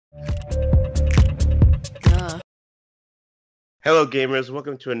Hello gamers,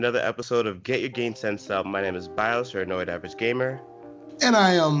 welcome to another episode of Get Your Game Sense Up. My name is Bios, or Annoyed Average Gamer. And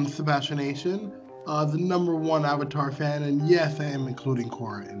I am Sebastien, the number one Avatar fan, and yes, I am including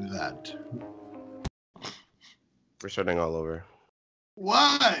Korra in that. We're starting all over.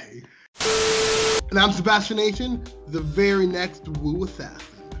 Why? And I'm Sebastien, the very next Woo Assassin.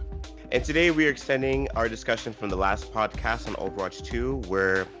 And today we are extending our discussion from the last podcast on Overwatch 2,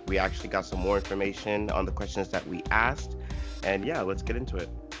 where we actually got some more information on the questions that we asked. And yeah, let's get into it.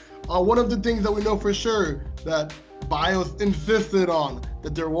 One of the things that we know for sure that Bios insisted on,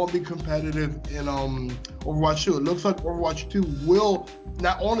 that there won't be competitive in Overwatch 2. It looks like Overwatch 2 will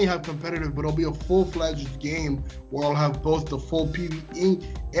not only have competitive, but it'll be a full-fledged game where it'll have both the full PvE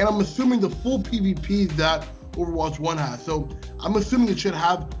and I'm assuming the full PvP that Overwatch 1 has. So I'm assuming it should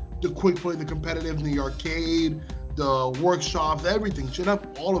have the quick play, the competitive in the arcade, the workshops, everything. It should have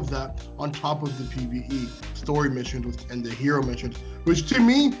all of that on top of the PvE story missions and the hero missions, which to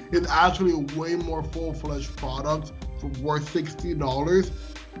me is actually a way more full-fledged product for worth $60,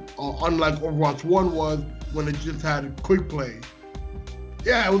 unlike Overwatch 1 was when it just had quick play.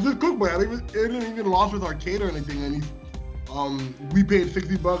 Yeah, it was just quick play. It didn't even launch with arcade or anything, and we paid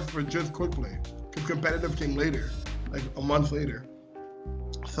 $60 for just quick play, because competitive came later, like a month later.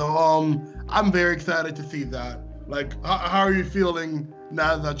 So I'm very excited to see that. Like, how are you feeling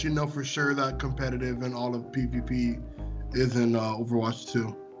now that you know for sure that competitive and all of PvP is in Overwatch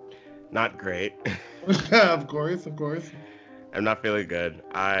 2? Not great. Of course. I'm not feeling good.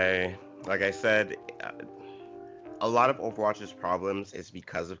 Like I said, a lot of Overwatch's problems is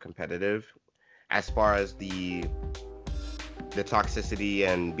because of competitive. As far as the toxicity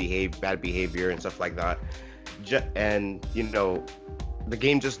and bad behavior and stuff like that, and you know, the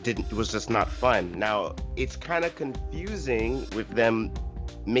game was just not fun. Now, it's kind of confusing with them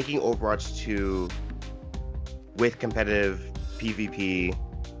making Overwatch 2 with competitive PvP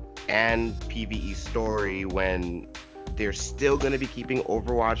and PvE story when they're still going to be keeping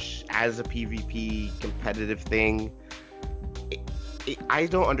Overwatch as a PvP competitive thing. I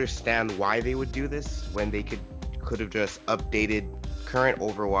don't understand why they would do this when they could have just updated current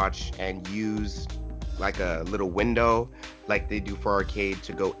Overwatch and used like a little window like they do for arcade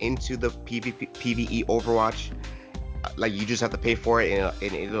to go into the PvE Overwatch. Like, you just have to pay for it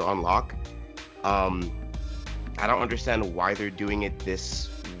and it'll unlock. I don't understand why they're doing it this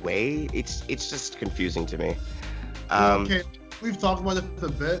way. It's just confusing to me. Okay, we've talked about this a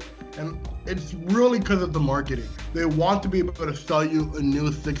bit, and it's really because of the marketing. They want to be able to sell you a new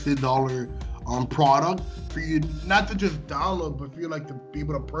 $60 product for you not to just download, but for you like to be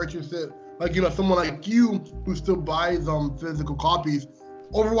able to purchase it. Like, you know, someone like you who still buys physical copies,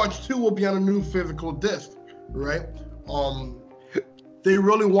 Overwatch 2 will be on a new physical disc, right? They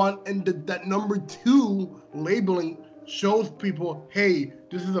really want, and that number 2 labeling shows people, hey,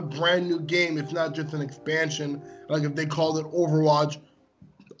 this is a brand new game. It's not just an expansion. Like, if they called it Overwatch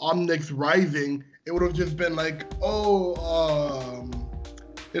Omnix Rising, it would have just been like,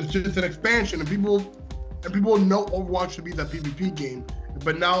 it's just an expansion, and people know Overwatch to be that PvP game.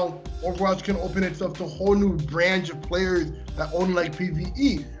 But now Overwatch can open itself to a whole new branch of players that only like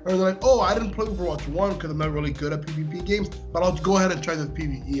PvE. Or they're like, oh, I didn't play Overwatch 1 because I'm not really good at PvP games, but I'll go ahead and try this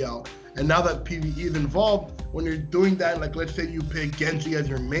PvE out. And now that PvE is involved, when you're doing that, like, let's say you pick Genji as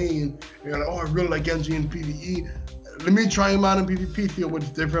your main, you're like, oh, I really like Genji in PvE. Let me try him out in PvP, see what's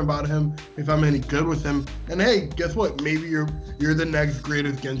different about him, if I'm any good with him. And hey, guess what? Maybe you're the next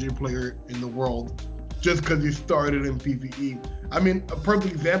greatest Genji player in the world, just because you started in PvE. I mean, a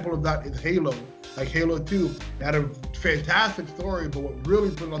perfect example of that is Halo. Like Halo 2, it had a fantastic story, but what really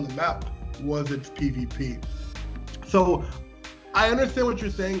put it on the map was its PvP. So I understand what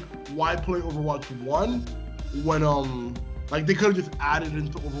you're saying. Why play Overwatch 1 when like they could have just added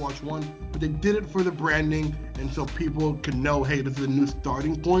into Overwatch 1, but they did it for the branding, and so people could know, hey, this is a new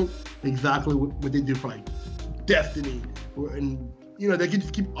starting point. Exactly what they did for like Destiny, and you know, they could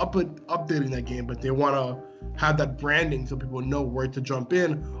just keep updating that game, but they want to have that branding so people know where to jump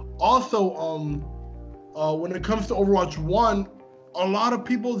in. Also, when it comes to Overwatch 1, a lot of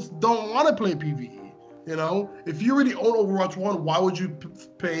people don't want to play PvE. You know, if you already own Overwatch 1, why would you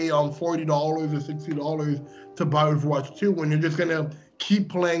pay $40 or $60 to buy Overwatch 2 when you're just going to keep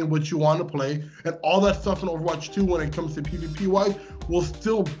playing what you want to play? And all that stuff in Overwatch 2 when it comes to PvP-wise will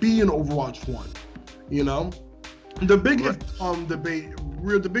still be in Overwatch 1, you know? The biggest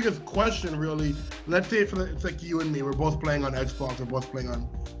the biggest question really, let's say it's like you and me, we're both playing on Xbox, we're both playing on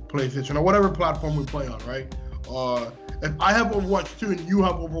PlayStation, or whatever platform we play on, right? If I have Overwatch 2 and you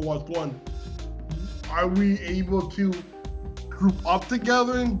have Overwatch 1, are we able to group up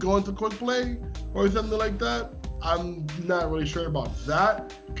together and go into quick play or something like that? I'm not really sure about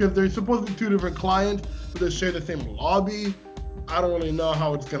that because they're supposed to be two different clients, but they share the same lobby. I don't really know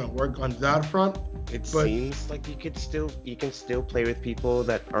how it's gonna work on that front. It seems like you can still play with people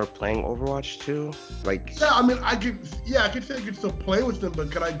that are playing Overwatch too. Like yeah, I mean, I could say I could still play with them,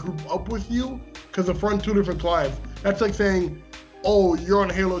 but can I group up with you? Because if we're on two different clients, that's like saying, oh, you're on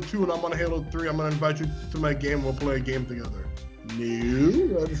Halo 2 and I'm on Halo 3. I'm gonna invite you to my game. We'll play a game together.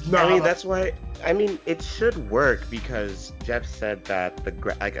 No, that's not. I mean, that's why. I mean, it should work because Jeff said that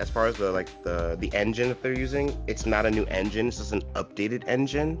like as far as the engine that they're using, it's not a new engine. It's just an updated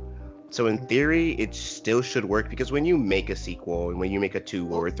engine. So in theory, it still should work because when you make a sequel and when you make a 2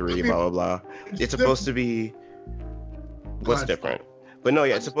 or 3, blah blah blah, it's supposed to be what's different. But no,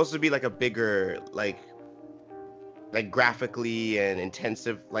 yeah, it's supposed to be like a bigger like graphically and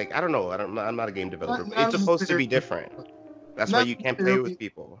intensive. Like I don't know, I'm not a game developer. But it's supposed to be different. That's why you can't play with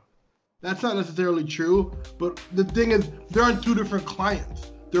people. That's not necessarily true, but the thing is, they're on two different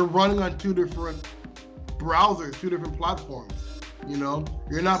clients. They're running on two different browsers, two different platforms. You know,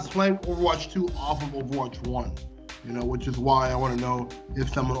 you're not playing Overwatch 2 off of Overwatch 1. You know, which is why I want to know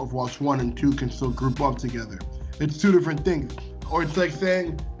if someone Overwatch 1 and 2 can still group up together. It's two different things. Or it's like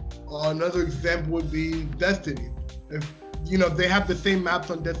saying, another example would be Destiny. If you know they have the same maps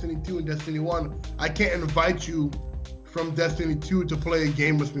on Destiny 2 and Destiny 1, I can't invite you from Destiny 2 to play a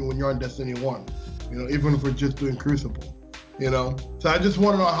game with me when you're on Destiny 1, you know, even if we're just doing Crucible, you know? So I just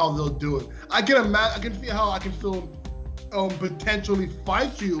want to know how they'll do it. I can see how I can still potentially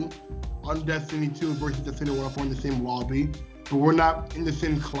fight you on Destiny 2 versus Destiny 1 if we're in the same lobby, but we're not in the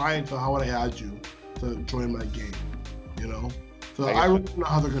same client, so how would I add you to join my game, you know? So I really don't know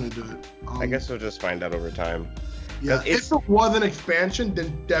how they're going to do it. I guess we'll just find out over time. Yeah, if it was an expansion,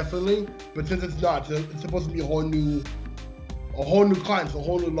 then definitely, but since it's not, it's supposed to be a whole new client, a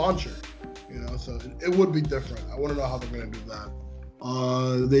whole new launcher, you know, so it would be different. I want to know how they're going to do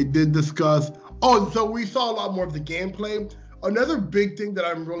that. They did discuss, so we saw a lot more of the gameplay. Another big thing that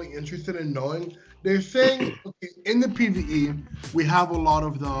I'm really interested in knowing, they're saying, okay, in the PvE, we have a lot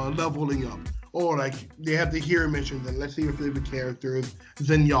of the leveling up. Or like, they have the hero missions, and let's say your favorite character is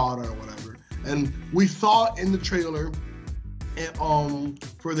Zenyatta or whatever. And we saw in the trailer,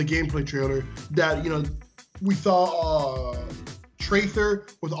 for the gameplay trailer, that, you know, we saw Tracer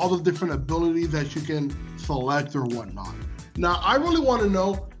with all the different abilities that you can select or whatnot. Now, I really want to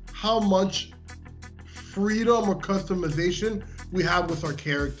know how much freedom or customization we have with our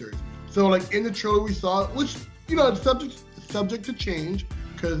characters. So, like in the trailer, we saw, which, you know, it's subject to change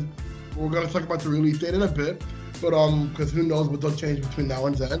because we're gonna talk about the release date in a bit. But because who knows what they'll change between now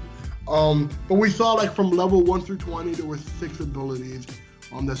and then. But we saw like from level 1 through 20, there were 6 abilities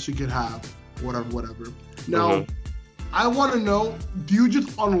that she could have, whatever. Now, I want to know, do you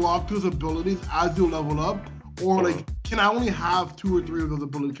just unlock those abilities as you level up? Or like, can I only have 2 or 3 of those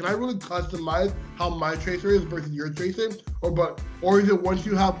abilities? Can I really customize how my Tracer is versus your Tracer? Or is it once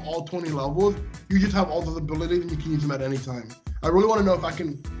you have all 20 levels, you just have all those abilities and you can use them at any time? I really want to know if I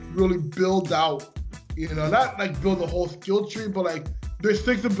can really build out, you know, not like build a whole skill tree, but like, there's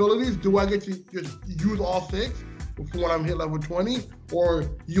 6 abilities. Do I get to just use all 6 before when I'm hit level 20? Or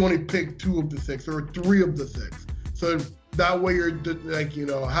you only pick 2 of the 6 or 3 of the 6? So that way you're like, you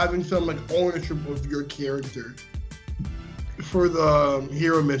know, having some like ownership of your character for the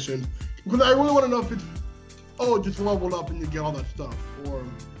hero mission. Because I really want to know if it's, just level up and you get all that stuff. Or,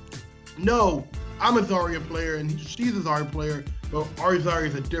 no, I'm a Zarya player and she's a Zarya player, but our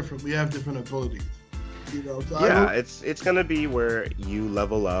Zaryas are different. We have different abilities. You know, so yeah, it's gonna be where you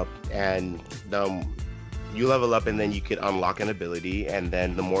level up and then you could unlock an ability, and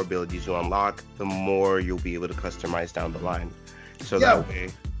then the more abilities you unlock, the more you'll be able to customize down the line. So yeah, that way,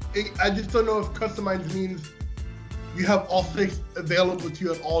 I just don't know if customize means you have all 6 available to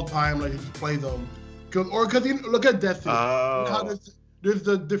you at all time, like you just play them. Because you look at Destiny, how there's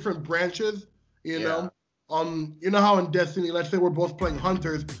the different branches, you know. You know how in Destiny, let's say we're both playing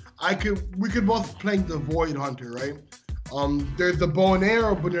hunters, we could both play the Void Hunter, right? There's the bow and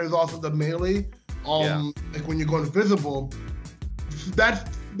arrow, but there's also the melee. Like when you go invisible. That's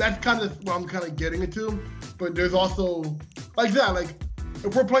kind of what I'm kind of getting into. But there's also like that. Like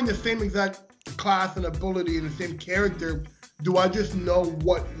if we're playing the same exact class and ability and the same character, do I just know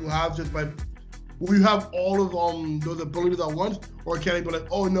what you have just by? Will you have all of those abilities at once, or can I be like,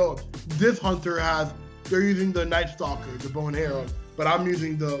 oh no, this hunter they're using the Night Stalker, the bow and arrow, but I'm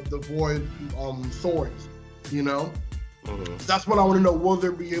using the Void swords, you know? That's what I want to know. We'll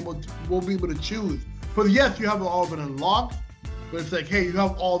be able to choose. But yes, you have all of it unlocked, but it's like, hey, you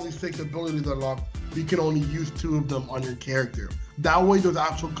have all these 6 abilities unlocked, but you can only use 2 of them on your character. That way there's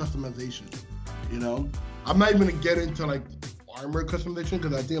actual customization, you know? I'm not even gonna get into like armor customization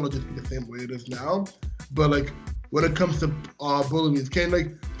because I think it'll just be the same way it is now. But like when it comes to abilities,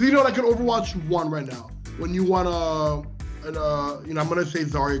 do you know like in Overwatch 1 right now, when you want I'm gonna say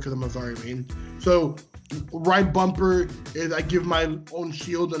Zarya because I'm a Zarya main. So right bumper is I give my own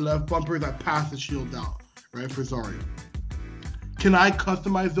shield, and left bumper is I pass the shield down, right, for Zarya. Can I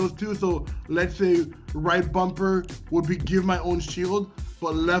customize those two? So let's say right bumper would be give my own shield,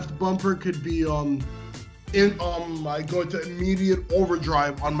 but left bumper could be I go into immediate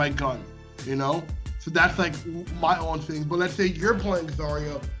overdrive on my gun, you know? So that's like my own thing. But let's say you're playing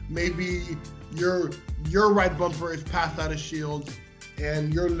Zarya, maybe your right bumper is passed out of shield,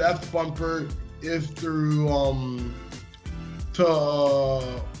 and your left bumper is through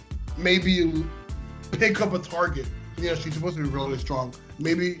to maybe pick up a target. You know, she's supposed to be really strong.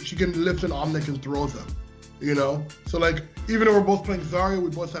 Maybe she can lift an Omnic and throw them, you know? So like, even though we're both playing Zarya,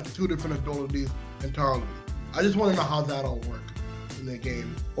 we both have 2 different abilities entirely. I just want to know how that'll work in the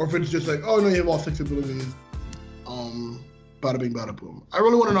game. Or if it's just like, oh no, you have all 6 abilities, bada bing, bada boom. I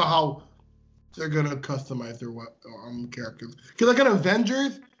really want to know how they're gonna customize their characters. Because like in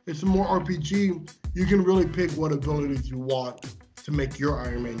Avengers, it's more RPG. You can really pick what abilities you want to make your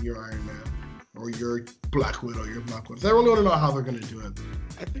Iron Man your Iron Man, or your Black Widow your Black Widow. So I really want to know how they're gonna do it.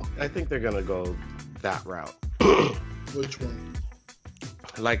 I think they're gonna go that route. Which one?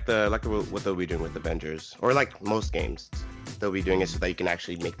 Like what they'll be doing with Avengers, or like most games, they'll be doing it so that you can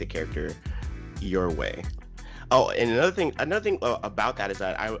actually make the character your way. Oh, and another thing about that is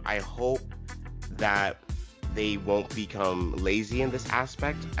that I hope that they won't become lazy in this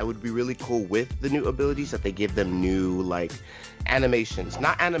aspect. I would be really cool with the new abilities that they give them new like animations,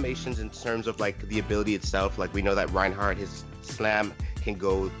 not animations in terms of like the ability itself. Like we know that Reinhardt, his slam can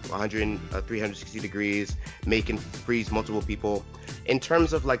go 360 degrees, make and freeze multiple people. In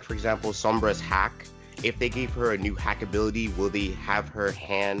terms of like, for example, Sombra's hack, if they gave her a new hack ability, will they give her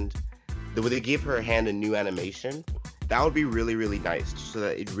hand a new animation? That would be really, really nice, so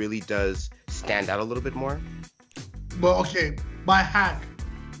that it really does stand out a little bit more. Well, okay, by hack,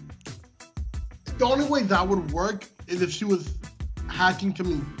 the only way that would work is if she was hacking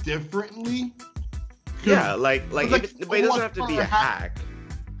something differently. Yeah, like it doesn't have to be a hack.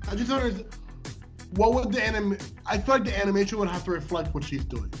 I just don't understand. What would I feel like the animation would have to reflect what she's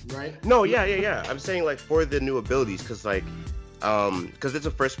doing, right? No, yeah. I'm saying like for the new abilities, because like, because it's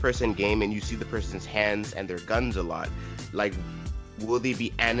a first-person game and you see the person's hands and their guns a lot. Like, will they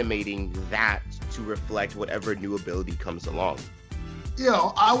be animating that to reflect whatever new ability comes along?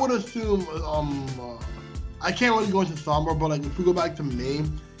 Yeah, I would assume. I can't really go into Sombra, but like if we go back to May,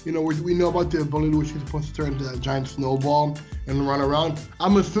 you know, we know about the ability where she's supposed to turn into that giant snowball and run around.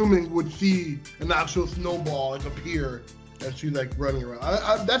 I'm assuming we'd see an actual snowball like appear and she's like running around.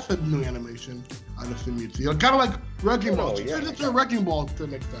 That's a new animation. I'd assume you'd see. Kind of like Wrecking Ball. Yeah. It's a Wrecking Ball to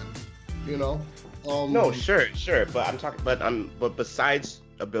an extent, you know. No, sure, but I'm talking, but besides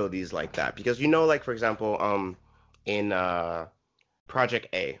abilities like that, because you know, like for example, in Project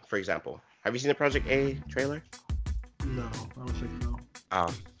A, for example, have you seen the Project A trailer? No, I don't think so.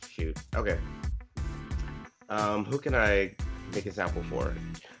 Oh, shoot. Okay. Who can I make an example for?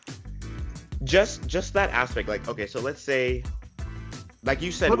 Just that aspect, like, okay, so let's say, like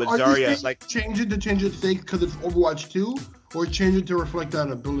you said, but with Zarya, like change its sake because it's Overwatch 2, or change it to reflect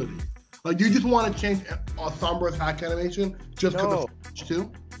that ability. Like, you just want to change Sombra's hack animation just because it's Overwatch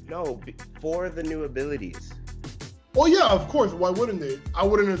 2? No, for the new abilities. Oh yeah, of course. Why wouldn't they? I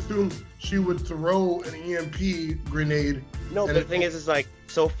wouldn't assume she would throw an EMP grenade. No, but the thing is like,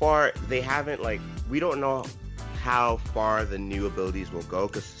 so far they haven't, like, we don't know how far the new abilities will go,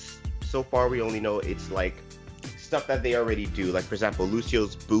 because so far we only know it's like stuff that they already do. Like for example,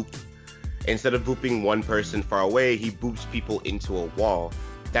 Lucio's boop, instead of booping one person far away, he boops people into a wall.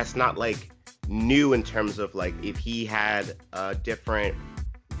 That's not like new in terms of like if he had a different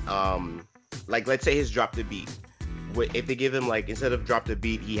like let's say his drop to beat. If they give him like, instead of drop to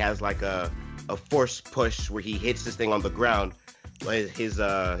beat, he has like a force push where he hits this thing on the ground,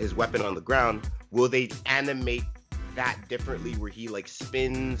 his weapon on the ground. Will they animate that differently where he like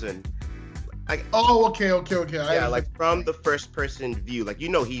spins and like, oh, okay. Yeah, like from the first person view, like, you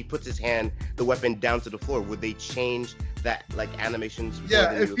know, he puts his hand, the weapon down to the floor. Would they change that like animations?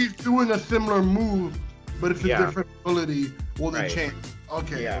 Yeah, if he's doing a similar move, but it's a different ability, will they change?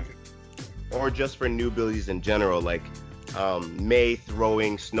 Okay, yeah. Okay. Or just for new abilities in general, like Mei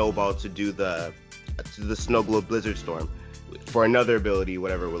throwing Snowball to do the Snow Globe Blizzard Storm. For another ability,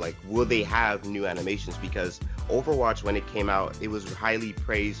 whatever, like, will they have new animations? Because Overwatch, when it came out, it was highly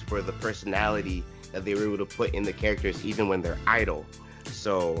praised for the personality that they were able to put in the characters, even when they're idle.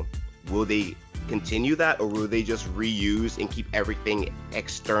 So will they continue that, or will they just reuse and keep everything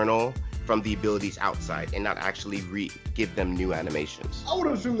external from the abilities outside and not actually give them new animations? I would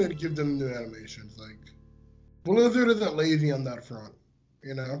assume they'd give them new animations. Like, Blizzard isn't lazy on that front,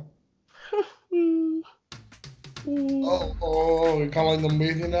 you know? Oh, you're calling them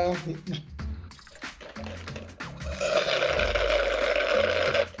lazy now?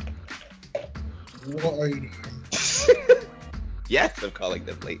 What are you doing? Yes, I'm calling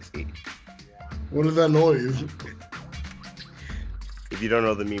them lazy. What is that noise? If you don't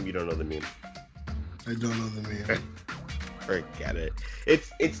know the meme, you don't know the meme. I don't know the meme. Forget it.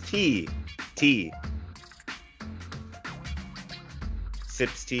 It's tea. Tea.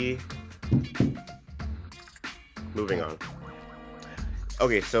 Sips tea. Moving on.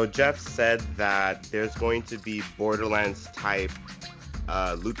 Okay, so Jeff said that there's going to be Borderlands type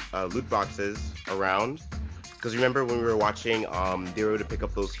loot boxes around. Because remember when we were watching, they were able to pick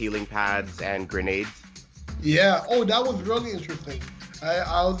up those healing pads and grenades. Yeah. Oh, that was really interesting.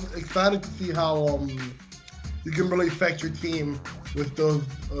 I was excited to see how you can really affect your team with those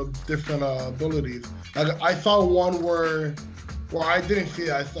different abilities. Like, I saw one where I didn't see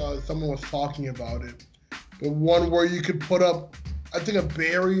it. I saw someone was talking about it. But one where you could put up, I think, a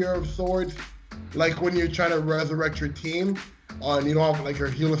barrier of sorts. Like when you're trying to resurrect your team, and you don't have like your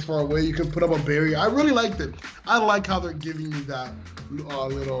healers far away, you can put up a barrier. I really liked it. I like how they're giving you that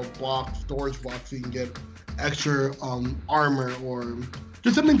little storage box, so you can get extra armor or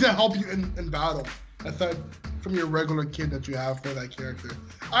just something to help you in battle, aside from your regular kit that you have for that character.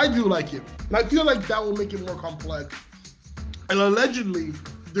 I do like it, and I feel like that will make it more complex. And allegedly,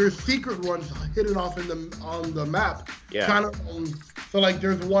 there's secret ones hidden off on the map. Yeah. Kind of. So like,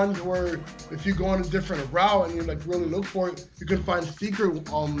 there's ones where if you go on a different route and you like really look for it, you can find secret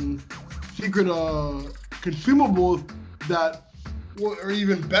consumables that are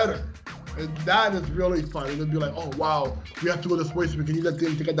even better. And that is really fun. It'll be like, oh wow, we have to go this way so we can use that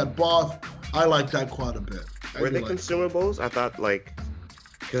thing to get that boss. I like that quite a bit. Were they consumables? I thought like,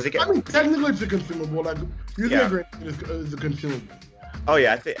 because I mean, technically it's a consumable. Like using a grenade is a consumable. Oh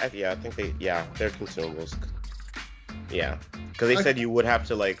yeah, I think they're consumables. Yeah, because they said you would have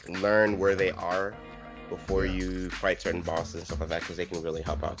to like learn where they are before you fight certain bosses and stuff like that, because they can really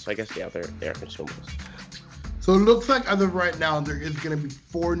help out. So I guess they're consumables. So it looks like as of right now there is going to be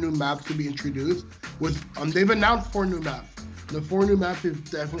 4 new maps to be introduced. They've announced 4 new maps. The 4 new maps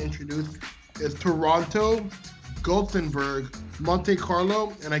they've definitely introduced is Toronto, Gothenburg, Monte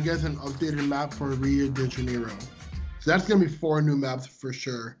Carlo, and I guess an updated map for Rio de Janeiro. So that's going to be 4 new maps for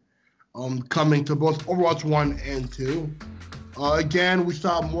sure. Coming to both Overwatch 1 and 2. Again, we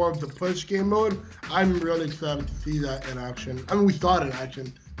saw more of the push game mode. I'm really excited to see that in action. I mean, we saw it in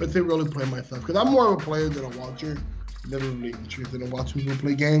action, but to really play myself. Because I'm more of a player than a watcher. Never really interested in watching people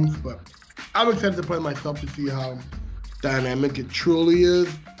play games, but I'm excited to play myself to see how dynamic it truly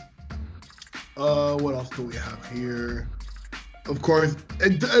is. What else do we have here? Of course,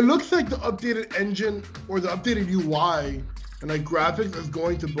 it looks like the updated engine or the updated UI and like graphics is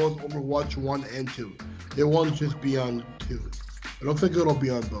going to both Overwatch 1 and 2. It won't just be on 2. It looks like it'll be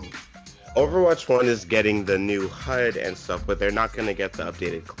on both. Overwatch 1 is getting the new HUD and stuff, but they're not going to get the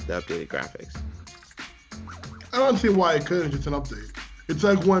updated graphics. I don't see why it couldn't, just an update. It's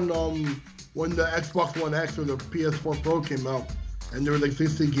like when the Xbox One X or the PS4 Pro came out, and there were like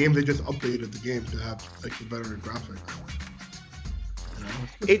 60 games, they just updated the game to have like the better graphics. You know?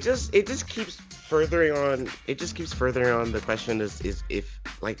 It just keeps furthering on. It just keeps furthering on. The question is if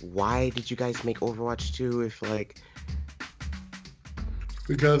like, why did you guys make Overwatch 2 if like?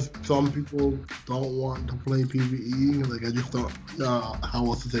 Because some people don't want to play PvE. Like, I just don't know how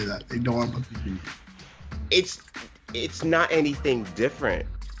else to say that. They don't want to play PvE. It's not anything different.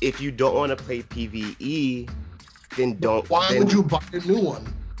 If you don't want to play PvE, then don't. Why would you buy a new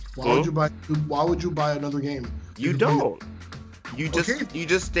one? Why would you buy another game? You don't. You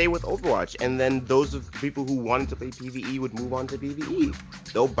just stay with Overwatch, and then those of people who wanted to play PvE would move on to PvE.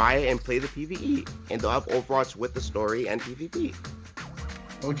 They'll buy it and play the PvE, and they'll have Overwatch with the story and PvP.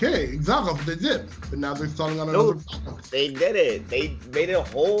 Okay, exactly what they did. But now they're starting on another product. They did it. They made a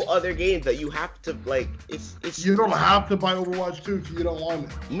whole other game that you have to like. It's. You don't have to buy Overwatch 2 if you don't want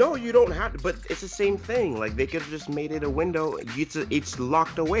it. No, you don't have to. But it's the same thing. Like, they could have just made it a window. It's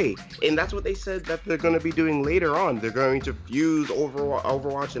locked away, and that's what they said that they're going to be doing later on. They're going to fuse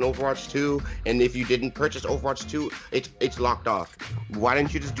Overwatch and Overwatch 2, and if you didn't purchase Overwatch 2, it's locked off. Why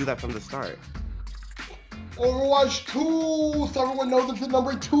didn't you just do that from the start? Overwatch 2, so everyone knows it's the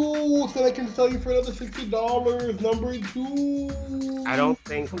number 2, so they can sell you for another $60. Number 2. I don't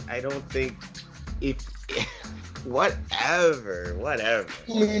think if Whatever.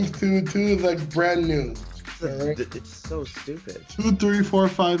 Means two is like brand new. Right? It's so stupid. 2, 3, 4,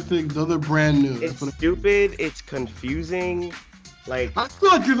 5, 6. Those are brand new. It's stupid. It's confusing. Like, I feel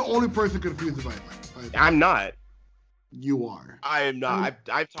like you're the only person confused about it. I'm not. You are. I am not.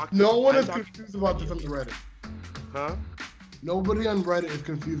 I've talked. No one is confused about this on Reddit. Huh? Nobody on Reddit is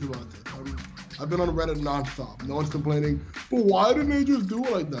confused about this. I've been on Reddit nonstop. No one's complaining. But why didn't they just do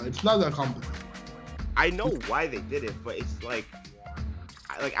it like that? It's not that complicated. I know why they did it, but it's like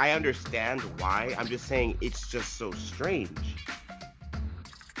I understand why. I'm just saying it's just so strange.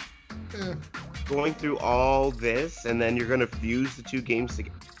 Yeah. Going through all this and then you're gonna fuse the two games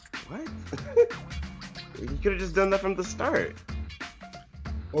together. What? You could have just done that from the start.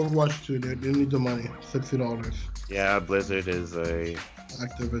 Overwatch 2, they need the money. $60. Yeah, Blizzard is a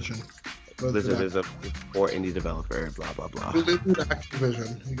Activision. Blizzard is a poor indie developer. Blah blah blah. Blizzard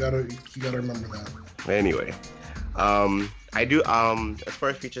Activision. You gotta remember that. Anyway, I do as far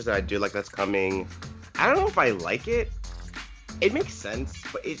as features that I do like that's coming, I don't know if I like it. It makes sense,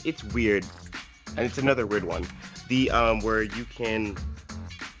 but it's weird, and it's another weird one. The where you can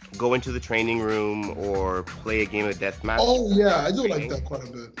go into the training room or play a game of deathmatch. Oh yeah, I do like that quite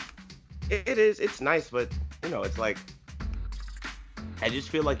a bit. It's nice, but you know, it's like I just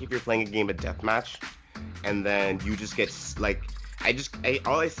feel like if you're playing a game of deathmatch and then you just get like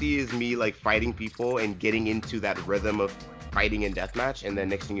all I see is me like fighting people and getting into that rhythm of fighting in deathmatch, and then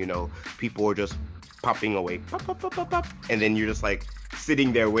next thing you know, people are just popping away, pop, pop, pop, pop, pop, and then you're just like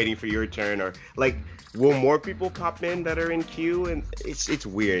sitting there waiting for your turn, or like will more people pop in that are in queue, and it's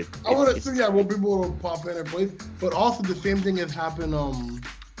weird. I would assume more people will pop in and play, but also the same thing has happened.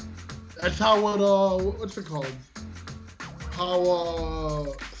 That's how what's it called? How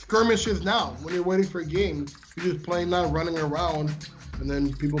skirmish is now. When you're waiting for a game, you're just playing now, running around, and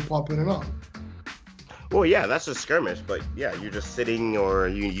then people pop in and out. Well, yeah, that's a skirmish, but yeah, you're just sitting, or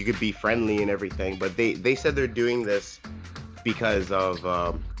you could be friendly and everything. But they said they're doing this because of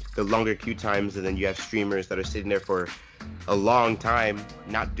the longer queue times, and then you have streamers that are sitting there for a long time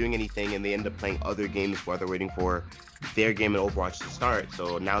not doing anything, and they end up playing other games while they're waiting for their game in Overwatch to start.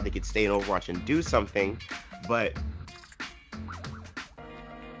 So now they could stay in Overwatch and do something, but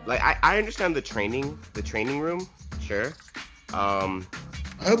like I understand the training room, sure. I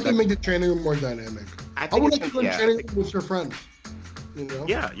hope they make the training room more dynamic. I would like to go training room with your friends. You know?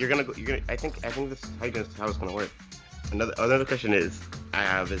 Yeah, you're gonna. I think this is how it's gonna work. Another question I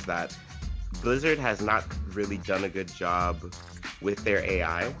have is that Blizzard has not really done a good job with their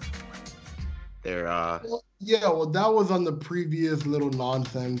AI. Their well, that was on the previous little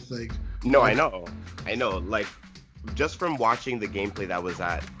nonsense. Like no, I know. Like just from watching the gameplay that was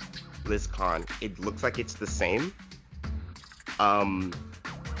at BlizzCon, it looks like it's the same.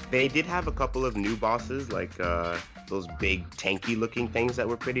 They did have a couple of new bosses, like those big tanky looking things that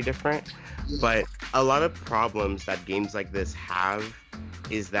were pretty different. Yeah. But a lot of problems that games like this have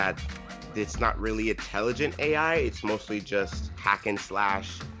is that it's not really intelligent AI. It's mostly just hack and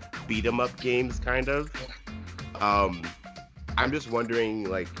slash, beat 'em up games, kind of. I'm just wondering,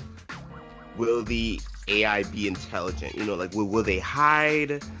 like, will the AI be intelligent? You know, like, will they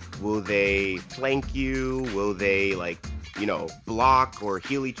hide? Will they flank you? Will they, like, you know, block or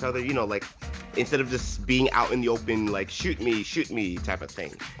heal each other? You know, like, instead of just being out in the open, like, shoot me type of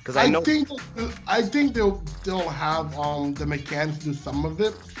thing. Because I think they'll have the mechanics to do some of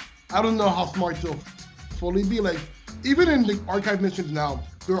it. I don't know how smart they'll fully be. Like, even in the archive missions now,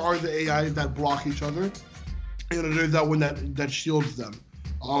 there are the AIs that block each other. And there's that one that shields them.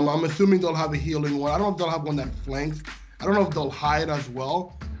 I'm assuming they'll have a healing one. I don't know if they'll have one that flanks. I don't know if they'll hide as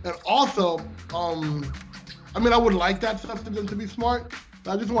well. And also, I mean, I would like that stuff to them to be smart.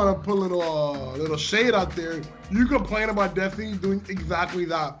 I just want to put a little shade out there. You complain about Destiny doing exactly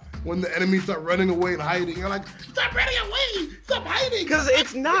that. When the enemies start running away and hiding, you're like, stop running away, stop hiding. Because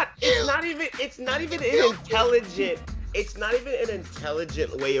it's not even an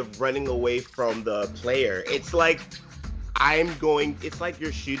intelligent way of running away from the player. It's like it's like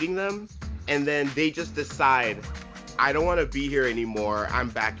you're shooting them, and then they just decide, I don't want to be here anymore, I'm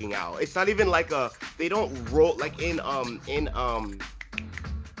backing out. It's not even like they don't roll like in the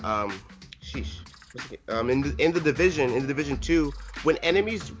Division 2, when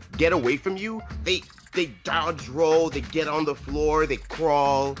enemies get away from you, they dodge roll, they get on the floor, they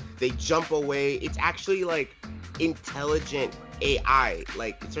crawl, they jump away. It's actually like intelligent AI,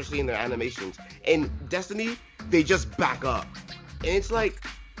 like especially in their animations. In Destiny, they just back up, and it's like,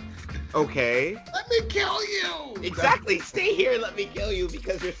 okay, let me kill you. Exactly, stay here and let me kill you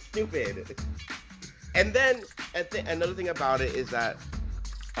because you're stupid. And then another thing about it is that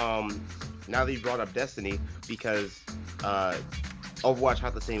now that you brought up Destiny, because Overwatch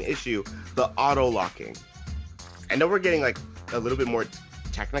had the same issue, the auto locking. I know we're getting like a little bit more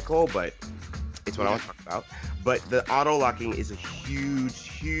technical, but it's what I want to talk about. But the auto locking is a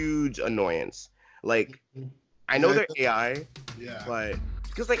huge annoyance. Like, I know they're AI, but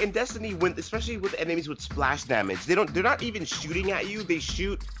because like in Destiny, when especially with enemies with splash damage, they're not even shooting at you. They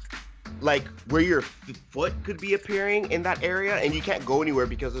shoot like where your foot could be appearing in that area, and you can't go anywhere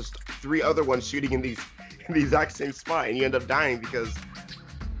because there's 3 other ones shooting in the exact same spot, and you end up dying because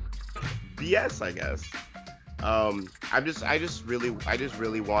BS, I guess. I just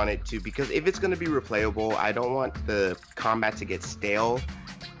really want it to, because if it's going to be replayable, I don't want the combat to get stale.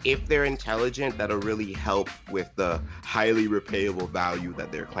 If they're intelligent, that'll really help with the highly repayable value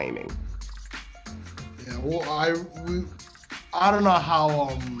that they're claiming. Yeah, well, I don't know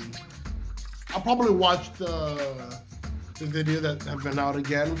how. I'll probably watch the video that have been out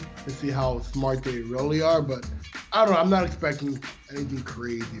again to see how smart they really are, but I don't know. I'm not expecting anything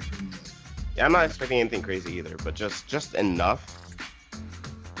crazy from this. Yeah, I'm not expecting anything crazy either, but just enough.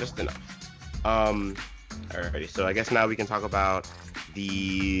 Just enough. Alrighty, so I guess now we can talk about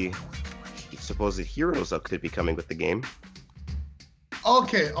the supposed heroes that could be coming with the game.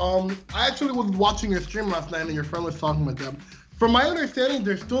 Okay, I actually was watching your stream last night and your friend was talking about them. From my understanding,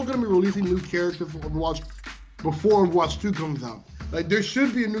 they're still going to be releasing new characters for Overwatch before Overwatch 2 comes out. Like, there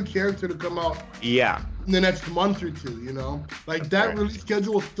should be a new character to come out in the next month or 2, you know? Like, that release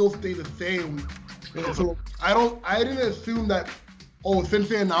schedule will still stay the same. And so, I didn't assume that, since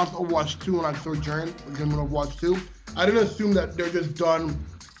they announced Overwatch 2 and I saw Jern was going to be Overwatch 2, I didn't assume that they're just done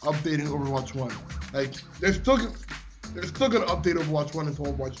updating Overwatch 1. Like, they're still going to update Overwatch 1 until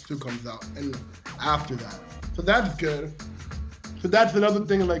Overwatch 2 comes out, and after that. So that's good. So that's another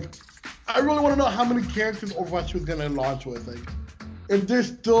thing, like, I really want to know how many characters Overwatch 2 is going to launch with. Like, if there's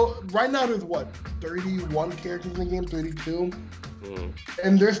still, right now there's what, 31 characters in the game, 32?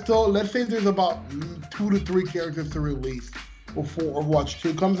 And there's still, let's say there's about 2 to 3 characters to release before Overwatch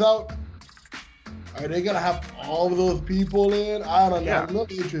 2 comes out. Are they going to have all of those people in? I don't know. I'm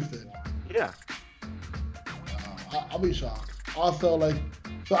not interested. Yeah. I'll be shocked. Also, like,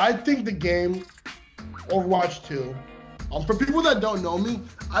 so I think the game, Overwatch 2, for people that don't know me,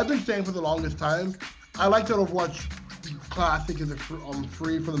 I've been saying for the longest time, I like that Overwatch Classic is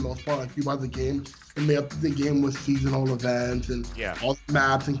free for the most part. Like, you buy the game, and they update the game with seasonal events, and all the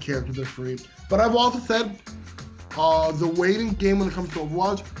maps and characters are free. But I've also said the waiting game when it comes to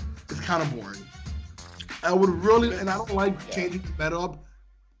Overwatch is kind of boring. I would really, and I don't like changing the meta up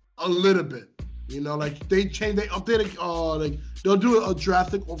a little bit. You know, like they update it, like they'll do a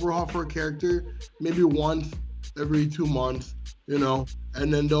drastic overhaul for a character maybe once every 2 months, you know,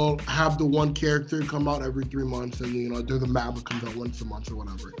 and then they'll have the one character come out every 3 months, and you know, there's a map that comes out once a month or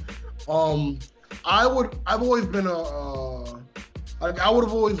whatever. I've always been like, I would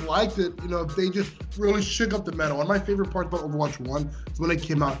have always liked it, you know, if they just really shook up the meta. One of my favorite parts about Overwatch 1 is when it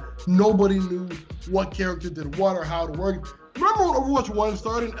came out, nobody knew what character did what or how it worked. Remember when Overwatch 1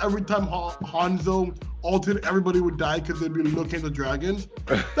 started, every time Hanzo altered, everybody would die because they'd be looking at the dragons?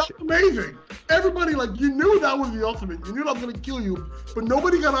 That's amazing. Everybody, like, you knew that was the ultimate. You knew that was going to kill you, but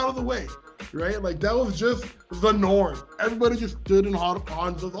nobody got out of the way, right? Like, that was just the norm. Everybody just stood in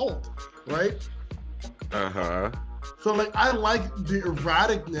Hanzo's ult, right? Uh-huh. So, like, I like the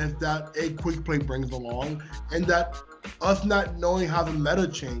erraticness that a quick play brings along, and that us not knowing how the meta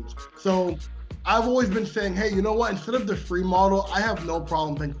changed. So, I've always been saying, hey, you know what? Instead of the free model, I have no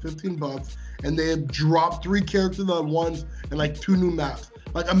problem paying $15, and they have dropped 3 characters at once and like 2 new maps.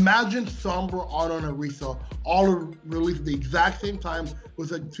 Like, imagine Sombra, Honor, and Orisa all released at the exact same time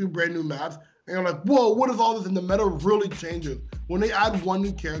with like 2 brand new maps. And you're like, whoa, what is all this? And the meta really changes. When they add 1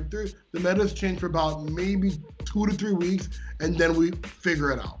 new character, the meta's changed for about maybe 2 to 3 weeks, and then we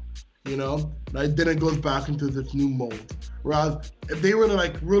figure it out, you know? Like, then it goes back into this new mold. Whereas if they were to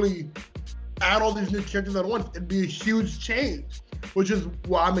like really add all these new characters at once, it'd be a huge change, which is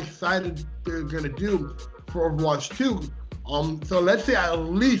what I'm excited they're gonna do for Overwatch 2. So let's say at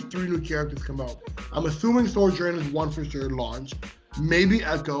least 3 new characters come out. I'm assuming Sojourner is one for sure launch. Maybe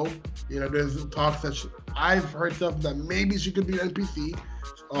Echo. You know, there's talks that I've heard stuff that maybe she could be an NPC,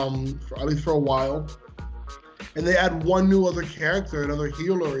 for at least for a while. And they add 1 new other character, another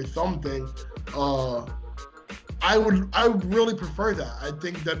healer or something. I would really prefer that. I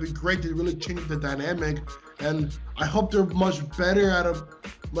think that'd be great to really change the dynamic, and I hope they're much better at a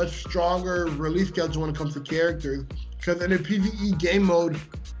much stronger release schedule when it comes to characters. Because in a PvE game mode,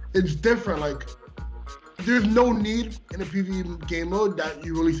 it's different. Like, there's no need in a PvE game mode that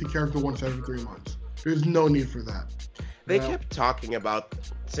you release a character once every 3 months. There's no need for that. They kept talking about,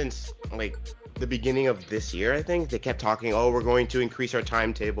 since like the beginning of this year, I think they kept talking, oh, we're going to increase our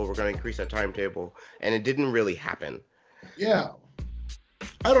timetable, and it didn't really happen. Yeah.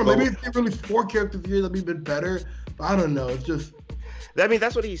 I don't know, maybe if they released 4 characters here, that'd be a bit better. But I don't know. It's just. I mean,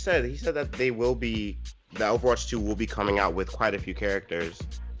 that's what he said. He said that that Overwatch 2 will be coming out with quite a few characters.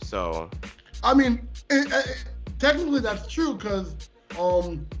 So. I mean, technically that's true because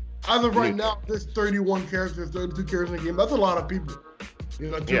as of right now, there's 31 characters, 32 characters in the game. That's a lot of people. To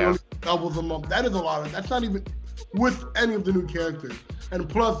really double them up. That is a lot of. That's not even with any of the new characters. And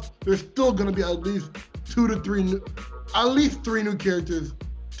plus, there's still gonna be at least 2 to 3 at least 3 new characters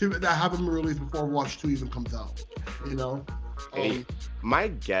that haven't been released before Overwatch 2 even comes out. My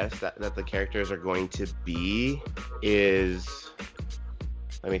guess that the characters are going to be is,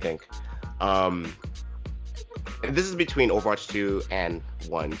 let me think. This is between Overwatch 2 and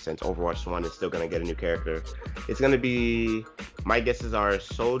 1, since Overwatch 1 is still going to get a new character. It's going to be, my guesses are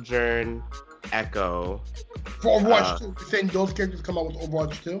Sojourn, Echo. For Overwatch 2, you're saying those characters come out with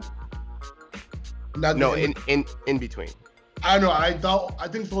Overwatch 2? No, in between. I know. I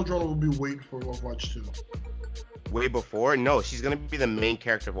think Sojourn will be wait for Overwatch 2. Way before? No, she's gonna be the main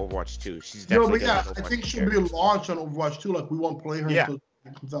character of Overwatch 2. She's definitely. No, but yeah, I think she'll be launched on Overwatch 2. Like we won't play her until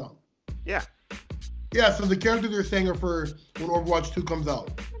it comes out. Yeah. Yeah. So the characters you're saying are for when Overwatch 2 comes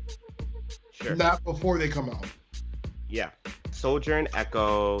out. Sure. Not before they come out. Yeah. Sojourn,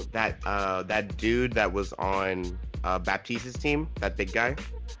 Echo, that dude that was on Baptiste's team, that big guy.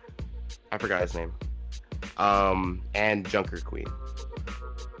 I forgot his name. And Junker Queen.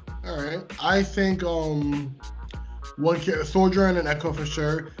 All right. I think Sojourn and Echo for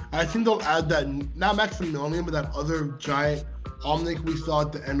sure. I think they'll add that, not Maximilian, but that other giant Omnic we saw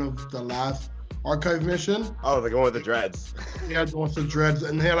at the end of the last archive mission. Oh, the one with the dreads. Yeah, the one with the dreads,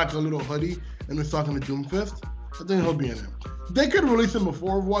 and they had like a little hoodie, and they're talking to Doomfist. I think he'll be in it. They could release him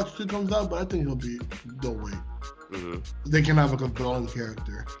before Overwatch 2 comes out, but I think they'll wait. Mm-hmm. They can have a compelling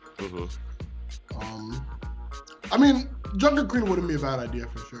character. Mm-hmm. I mean, Junker Queen wouldn't be a bad idea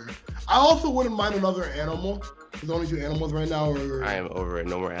for sure. I also wouldn't mind another animal. There's only 2 animals right now. I am over it.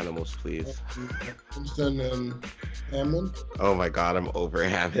 No more animals, please. I'm Hammond. Oh my god, I'm over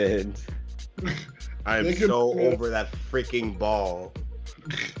Hammond. I'm so over that freaking ball.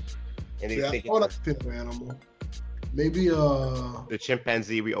 And yeah, I want to pick an animal. Maybe the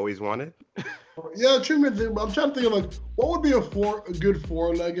chimpanzee we always wanted. Yeah, chimpanzee. I'm trying to think of like what would be a good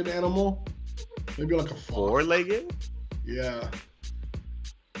 4-legged animal. Maybe like a fox. 4-legged? Yeah.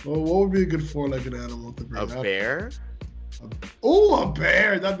 Well, what would be a good 4-legged animal to bring? A bear? Oh, a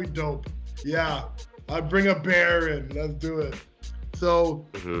bear! That'd be dope. Yeah, I'd bring a bear in. Let's do it. So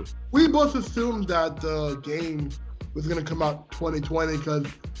we both assumed that the game was gonna come out 2020 because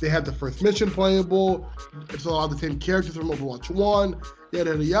they had the first mission playable. It's a lot of the same characters from Overwatch 1.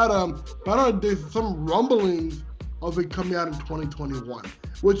 Yada yada yada. But I don't know, there's some rumblings of it coming out in 2021,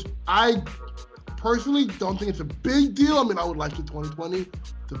 which I personally don't think it's a big deal. I mean, I would like it 2020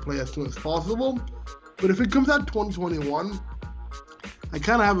 to play as soon as possible. But if it comes out 2021, I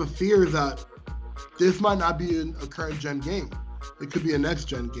kind of have a fear that this might not be a current gen game. It could be a next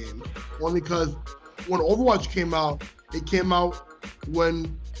gen game. Only because when Overwatch came out, it came out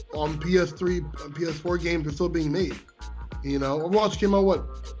when PS3 and PS4 games are still being made. Overwatch came out,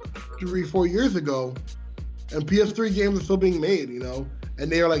 3-4 years ago, and PS3 games are still being made,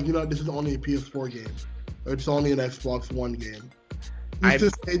 and they are like, this is only a PS4 game, or it's only an Xbox One game.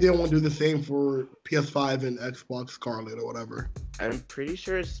 They don't want to do the same for PS5 and Xbox Scarlet or whatever. I'm pretty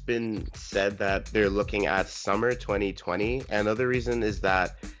sure it's been said that they're looking at summer 2020. Another reason is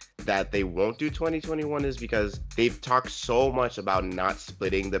that they won't do 2021 is because they've talked so much about not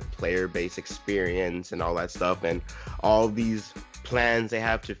splitting the player base experience and all that stuff, and all these plans they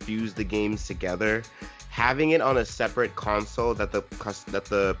have to fuse the games together. Having it on a separate console that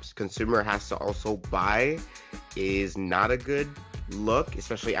the consumer has to also buy is not a good look,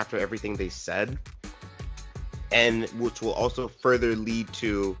 especially after everything they said, and which will also further lead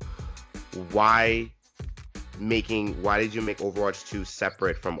to why did you make Overwatch 2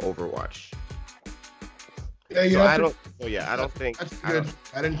 separate from Overwatch? I don't think that's good.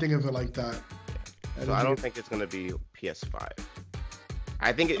 I didn't think of it like that. I don't think it's gonna be PS5.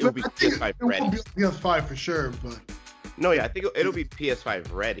 I think it will be PS5 ready. It won't be PS5 for sure, but no, yeah, I think it'll be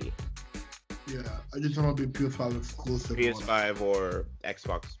PS5 ready. Yeah, I just don't want to be PS5 exclusive. PS5 or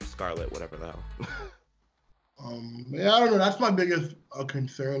Xbox Scarlet, whatever the hell. Yeah, I don't know. That's my biggest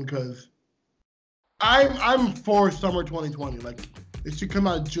concern because I'm for summer 2020. Like, it should come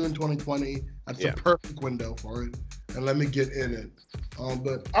out June 2020. That's the perfect window for it, and let me get in it.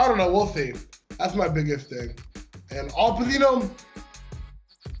 But I don't know. We'll see. That's my biggest thing. And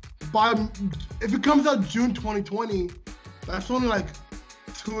if it comes out June 2020, that's only like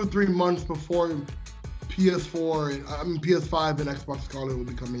 2 or 3 months before PS5 and Xbox Scarlet will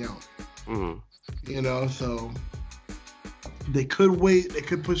be coming out. You know, so they could wait. They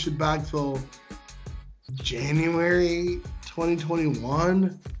could push it back till January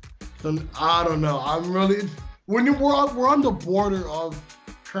 2021. So I don't know. I'm really we're on the border of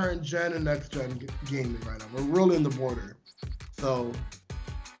current gen and next gen gaming right now. We're really in the border. So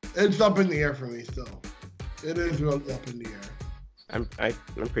it's up in the air for me still. It is really up in the air. I'm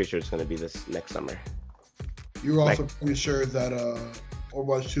pretty sure it's gonna be this next summer. You're also pretty sure that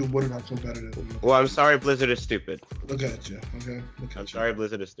Overwatch 2 wouldn't have competitive. Well, I'm sorry, Blizzard is stupid. Look at you, okay? I'm sorry,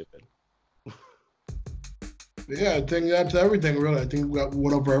 Blizzard is stupid. Yeah, I think that's everything, really. I think we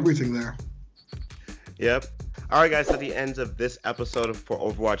went over everything there. Yep. All right, guys, at the end of this episode for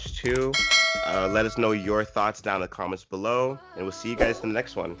Overwatch 2, let us know your thoughts down in the comments below, and we'll see you guys in the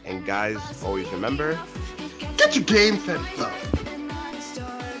next one. And guys, always remember, get your game sense up.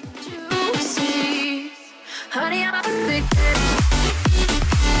 Honey, I'm a big